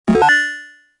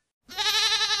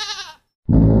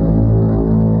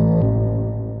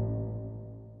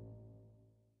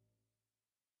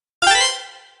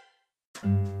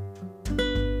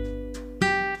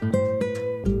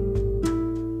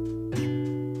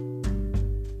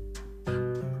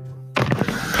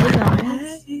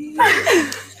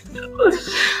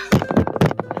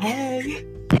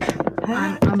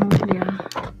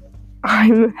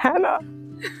I'm Hannah.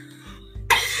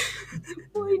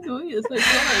 What are you doing? It's so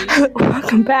funny.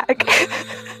 Welcome back.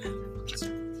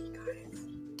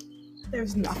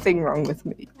 There's nothing wrong with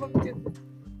me. Oh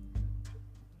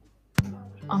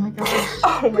my gosh.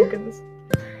 Oh my goodness.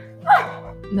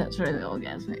 That's really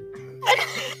orgasmic.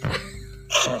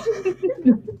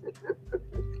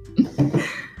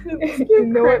 You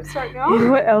know what? Right now? You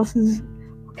know what else is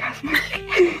orgasmic?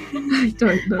 I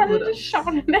don't know Hannah what just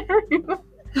shot an everyone.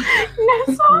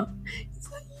 Nessa.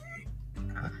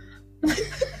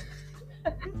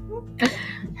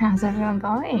 How's everyone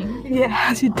going? Yeah,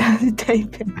 how's your day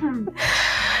been?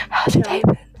 How's your day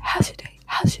been? How's your day?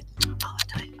 How's your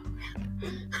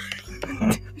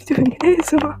doing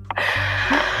ASMR?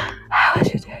 How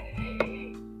was your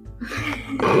day?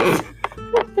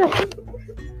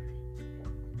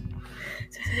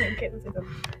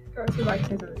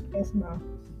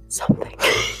 Something.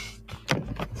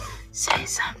 Say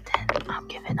something. I'm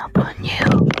giving up on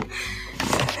you.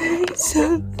 Say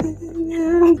something.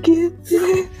 I'm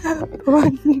giving up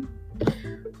on you.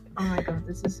 Oh my god,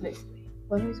 this is so sweet.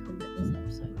 What are we talking about this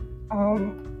episode?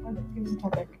 Give us a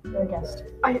topic. You're a guest.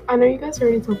 I know you guys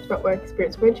already talked about work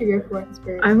experience. Where'd you go for work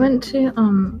experience? I went to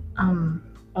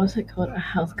what's it called? A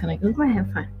health clinic. Look at my hair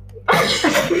fine.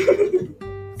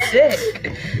 Sick.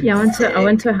 Yeah, I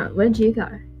went to a health. Where'd you go?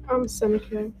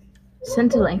 Seneca.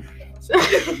 Centrelink.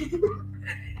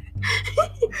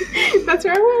 That's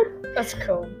where I went. That's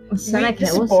cool. Seneca,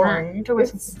 This is what's boring.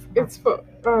 It's for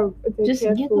a Just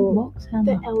daycare get the for box, the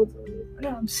Hannah. elderly. No,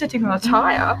 I'm sitting on a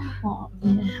tire. Oh,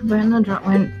 yeah. We're in the drop.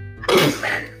 I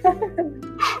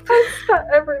spat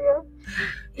everywhere.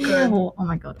 Oh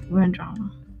my god, we're in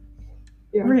drama.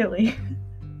 Yeah. Really?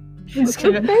 Just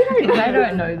kidding. They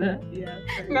don't know that. Yeah.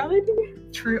 Now they do.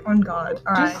 True on guard.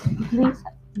 All right. Just please.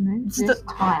 No, This just is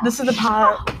tire. This is the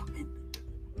part.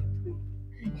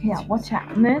 Yeah, watch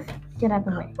out. Move. Get out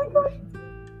of the way.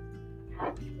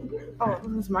 Oh,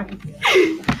 this is my computer.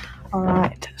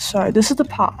 Alright, so this is the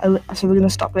part. So we're gonna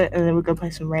stop it and then we're gonna play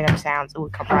some random sounds and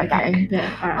we'll come right back. Okay,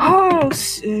 yeah, alright. Oh,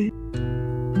 sick.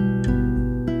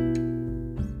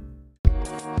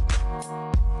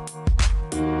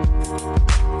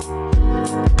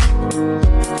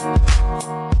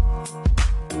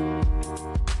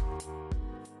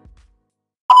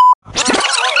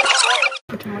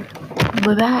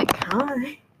 We're back.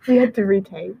 Hi. We had to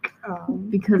retake.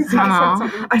 Because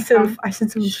I said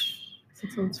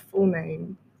someone's full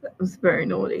name. that was very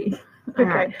naughty. Okay.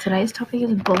 Alright, today's topic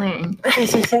is bullying. Okay,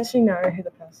 so since you know who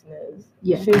the person is,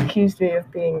 Yeah. she accused me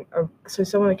of being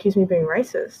someone accused me of being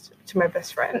racist to my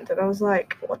best friend, and I was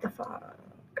like, what the fuck?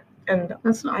 And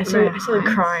That's not I very started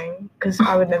nice. crying because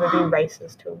I would never be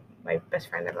racist to my best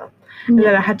friend ever. And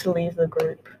then I had to leave the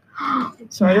group.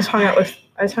 So I hung out with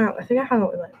I think I hung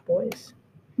out with like boys.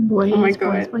 Boys, Oh my boys,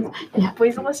 God. boys. Yeah,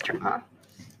 Boys are less drama.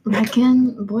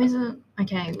 reckon boys are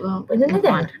okay. Well, never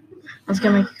mind. I was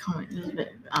gonna make a comment. It was a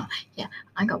bit. Yeah,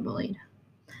 I got bullied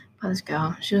by this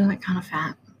girl. She was like kind of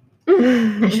fat,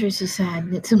 and she was just had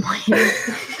knits in my hair.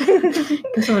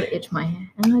 Because I would itch my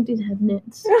hair, and I did have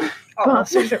knits. Oh,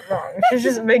 she wasn't wrong. She was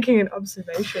just making an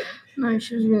observation. No,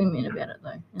 she was really mean about it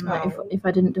though. And like, Oh. if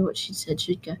I didn't do what she said,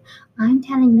 she'd go, "I'm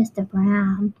telling Mr.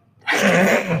 Brown."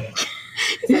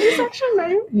 Is that his actual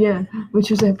name? Yeah, which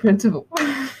was our principal.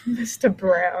 Mr.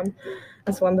 Brown.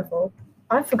 That's wonderful.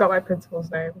 I forgot my principal's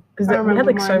name because I we had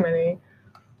remember like so mine. many.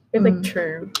 We had like Mm.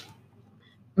 two.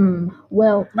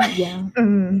 Well, yeah,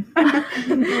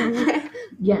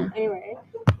 yeah. Anyway.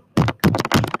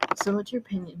 So, what's your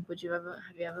opinion? Have you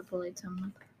ever bullied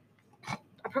someone?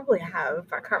 I probably have,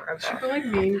 but I can't She remember. felt like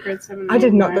me in grade 7. I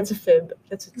did not. That's a fib.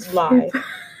 That's a lie.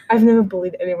 I've never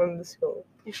bullied anyone in the school.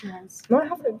 Yeah, she has. No, I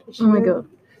haven't. Oh my god,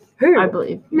 Who? I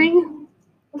believe. Me?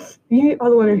 You are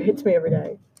the one who hits me every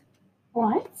day.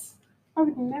 What? I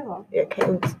would never. Yeah,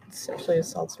 Caitlin sexually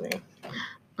assaults me.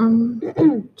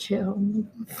 Chill.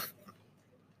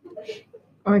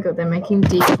 Oh my god, they're making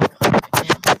deep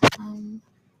comments now.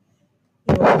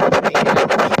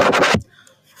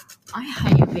 I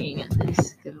hate being at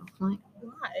this school. Like,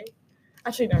 Why?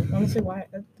 Actually, no. Honestly, why?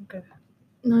 Good.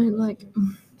 no, like,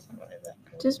 It's not really that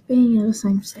good. just being at a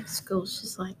same-sex school is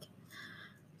just like,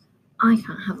 I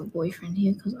can't have a boyfriend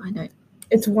here because I don't.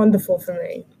 It's wonderful for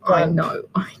me. I but know.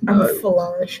 I'm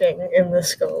flourishing in the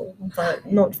school, but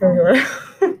not for everyone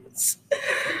else.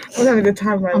 I'm having the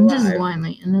time of my I'm life. just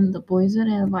lonely. And then the boys that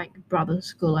are like brother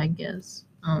school, I guess,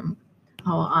 are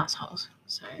assholes.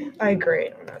 So, I agree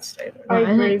on that statement. I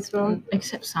Well, agree as well.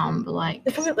 except some, but like,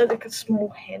 There's probably like a small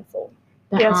handful,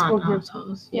 that Yeah, aren't small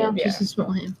assholes. Yeah. Yeah, just a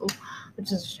small handful.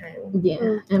 which is a shame.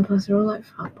 Yeah, and plus they're all like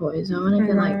fuck boys. I want to I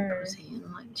get like know. pussy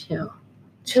and like chill.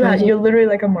 Chill out. Should I You're literally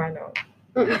like a minor.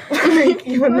 Like,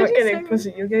 you are Why'd not you getting say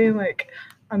pussy. You're getting like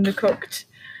undercooked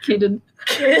Kidding.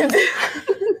 kid.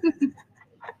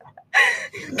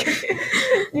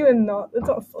 You are not. That's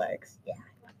not a flex.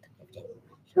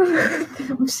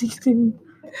 I'm 16.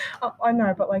 Oh, I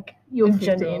know, but like You're in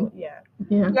 15. general, yeah.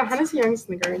 Yeah. No, Hannah's the youngest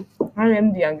in the grade. I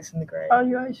am the youngest in the grade. Are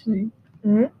you actually?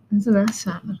 Mhm. Isn't that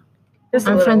sad? Just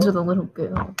a I'm friends with little. a little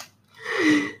girl.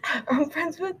 I'm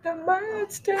friends with the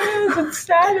monsters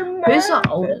inside of my. Who's the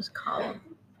oldest? Carla.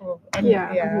 Oh, Yeah,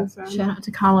 I yeah. think so. Shout out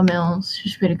to Carla Mills.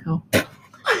 She's pretty cool.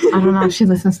 I don't know if she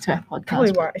listens to our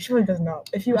Probably podcast. won't. She probably does not.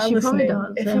 If you are She probably listening,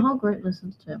 does. if The you, whole group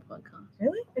listens to our podcast.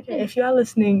 really? Okay. If you are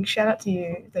listening, shout out to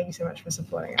you. Thank you so much for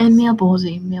supporting us. And Mia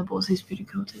Borsey. Mia Borsey's pretty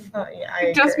cool too. Oh yeah,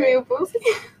 I Just agree. me and Bossy.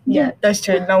 Yeah, those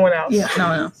two. No one else. Yeah, no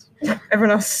one else.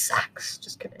 Everyone else sucks.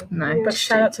 Just kidding. No. But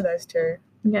shout out to those two.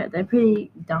 Yeah, they're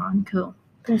pretty darn cool.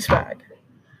 Pretty swag.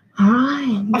 Alright.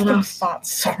 I've What got else? farts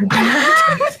so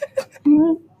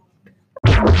bad.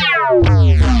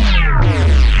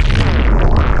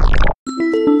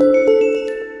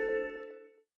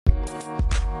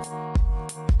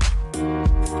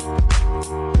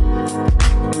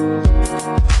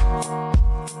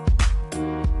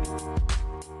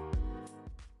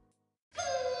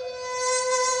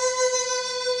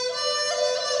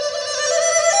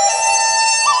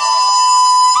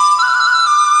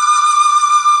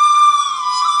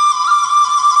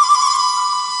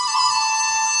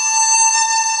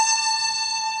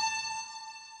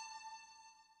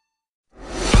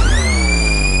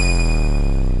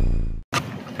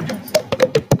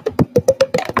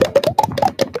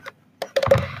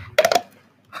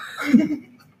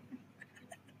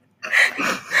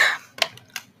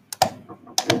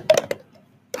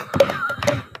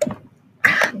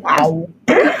 Wow.